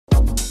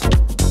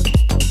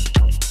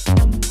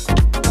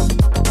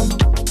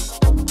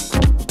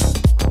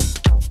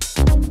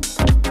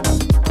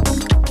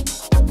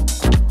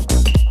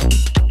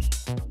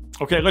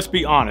Okay, let's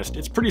be honest.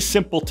 It's pretty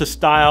simple to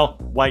style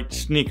white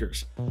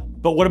sneakers.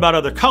 But what about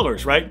other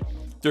colors, right?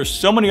 There's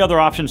so many other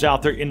options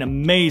out there in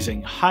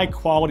amazing, high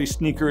quality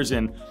sneakers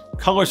in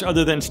colors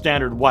other than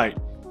standard white.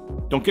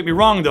 Don't get me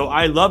wrong though,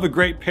 I love a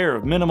great pair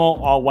of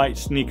minimal all white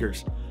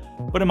sneakers.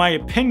 But in my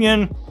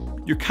opinion,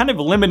 you're kind of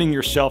limiting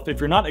yourself if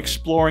you're not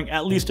exploring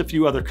at least a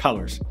few other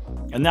colors.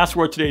 And that's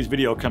where today's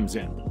video comes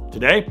in.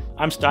 Today,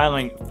 I'm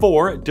styling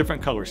 4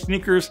 different color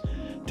sneakers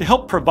to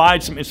help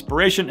provide some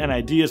inspiration and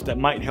ideas that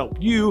might help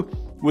you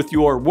with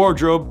your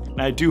wardrobe.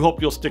 And I do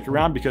hope you'll stick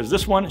around because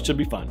this one should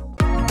be fun.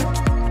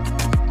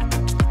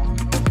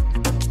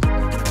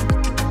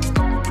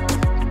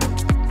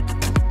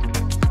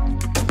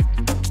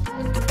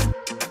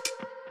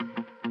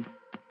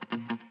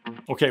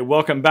 Okay,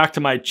 welcome back to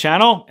my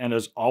channel. And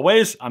as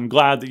always, I'm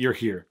glad that you're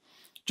here.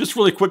 Just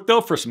really quick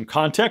though, for some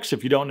context,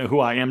 if you don't know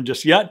who I am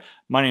just yet,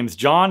 my name is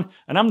John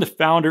and I'm the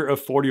founder of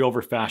 40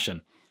 Over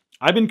Fashion.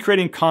 I've been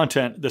creating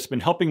content that's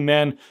been helping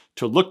men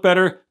to look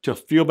better, to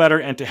feel better,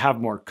 and to have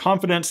more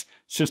confidence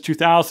since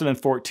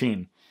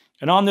 2014.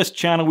 And on this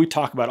channel, we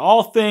talk about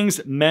all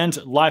things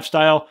men's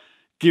lifestyle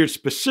geared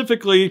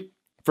specifically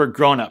for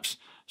grown-ups.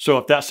 So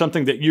if that's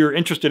something that you're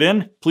interested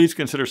in, please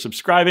consider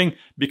subscribing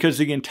because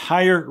the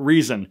entire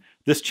reason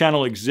this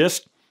channel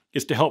exists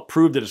is to help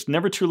prove that it's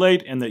never too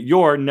late and that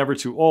you're never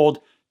too old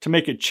to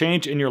make a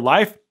change in your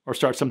life or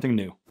start something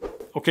new.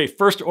 Okay,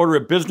 first order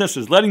of business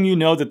is letting you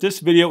know that this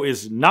video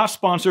is not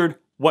sponsored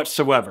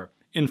whatsoever.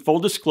 In full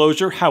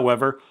disclosure,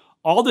 however,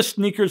 all the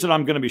sneakers that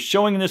I'm going to be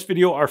showing in this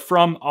video are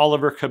from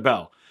Oliver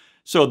Cabell.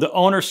 So the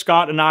owner,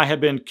 Scott, and I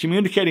have been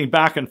communicating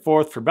back and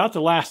forth for about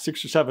the last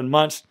 6 or 7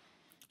 months,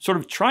 sort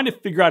of trying to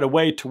figure out a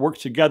way to work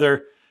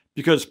together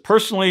because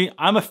personally,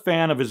 I'm a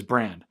fan of his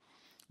brand.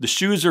 The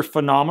shoes are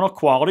phenomenal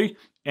quality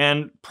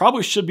and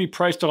probably should be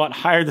priced a lot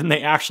higher than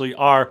they actually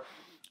are.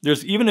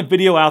 There's even a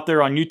video out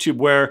there on YouTube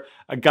where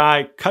a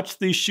guy cuts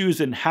these shoes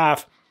in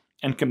half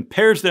and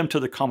compares them to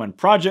the common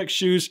project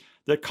shoes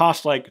that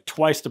cost like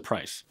twice the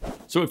price.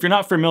 So if you're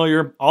not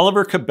familiar,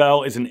 Oliver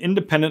Cabell is an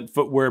independent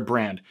footwear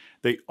brand.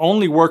 They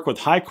only work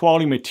with high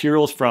quality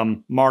materials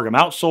from margam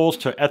outsoles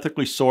to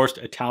ethically sourced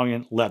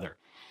Italian leather.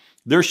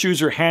 Their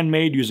shoes are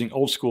handmade using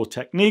old school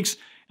techniques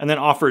and then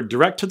offered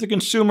direct to the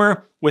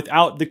consumer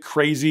without the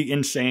crazy,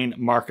 insane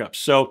markups.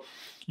 So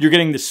you're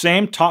getting the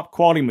same top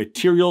quality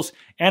materials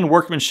and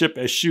workmanship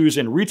as shoes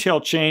in retail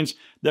chains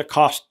that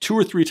cost 2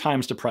 or 3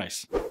 times the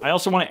price. I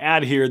also want to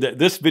add here that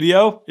this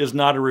video is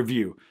not a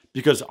review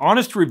because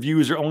honest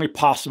reviews are only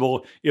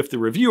possible if the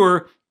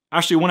reviewer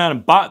actually went out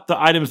and bought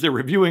the items they're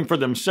reviewing for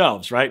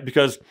themselves, right?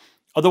 Because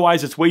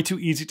otherwise it's way too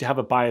easy to have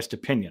a biased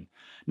opinion.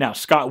 Now,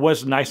 Scott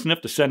was nice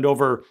enough to send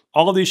over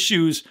all of these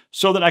shoes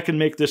so that I can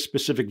make this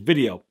specific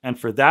video. And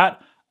for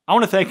that, I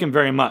want to thank him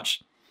very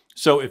much.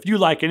 So if you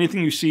like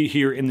anything you see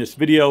here in this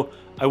video,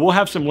 I will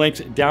have some links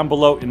down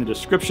below in the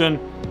description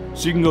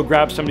so you can go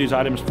grab some of these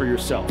items for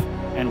yourself.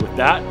 And with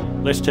that,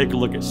 let's take a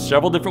look at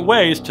several different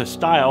ways to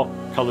style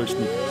colored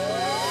sneakers.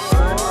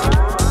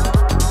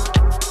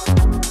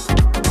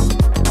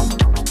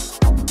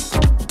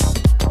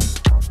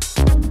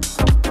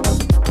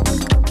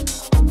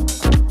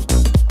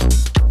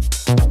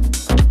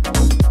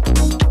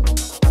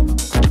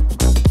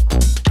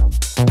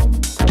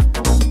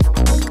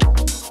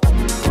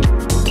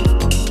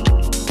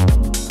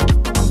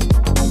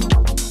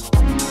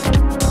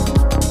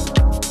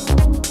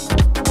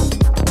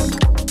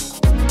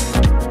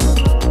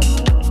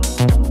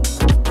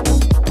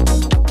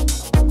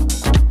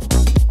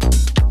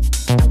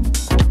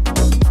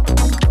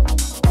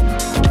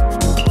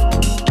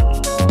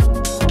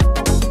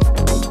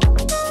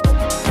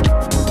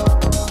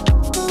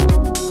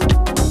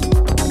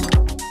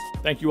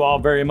 Thank you all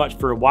very much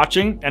for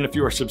watching. And if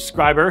you're a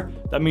subscriber,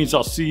 that means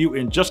I'll see you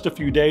in just a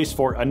few days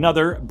for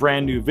another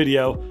brand new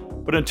video.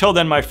 But until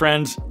then, my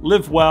friends,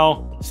 live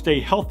well, stay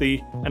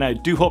healthy, and I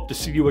do hope to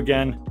see you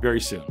again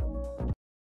very soon.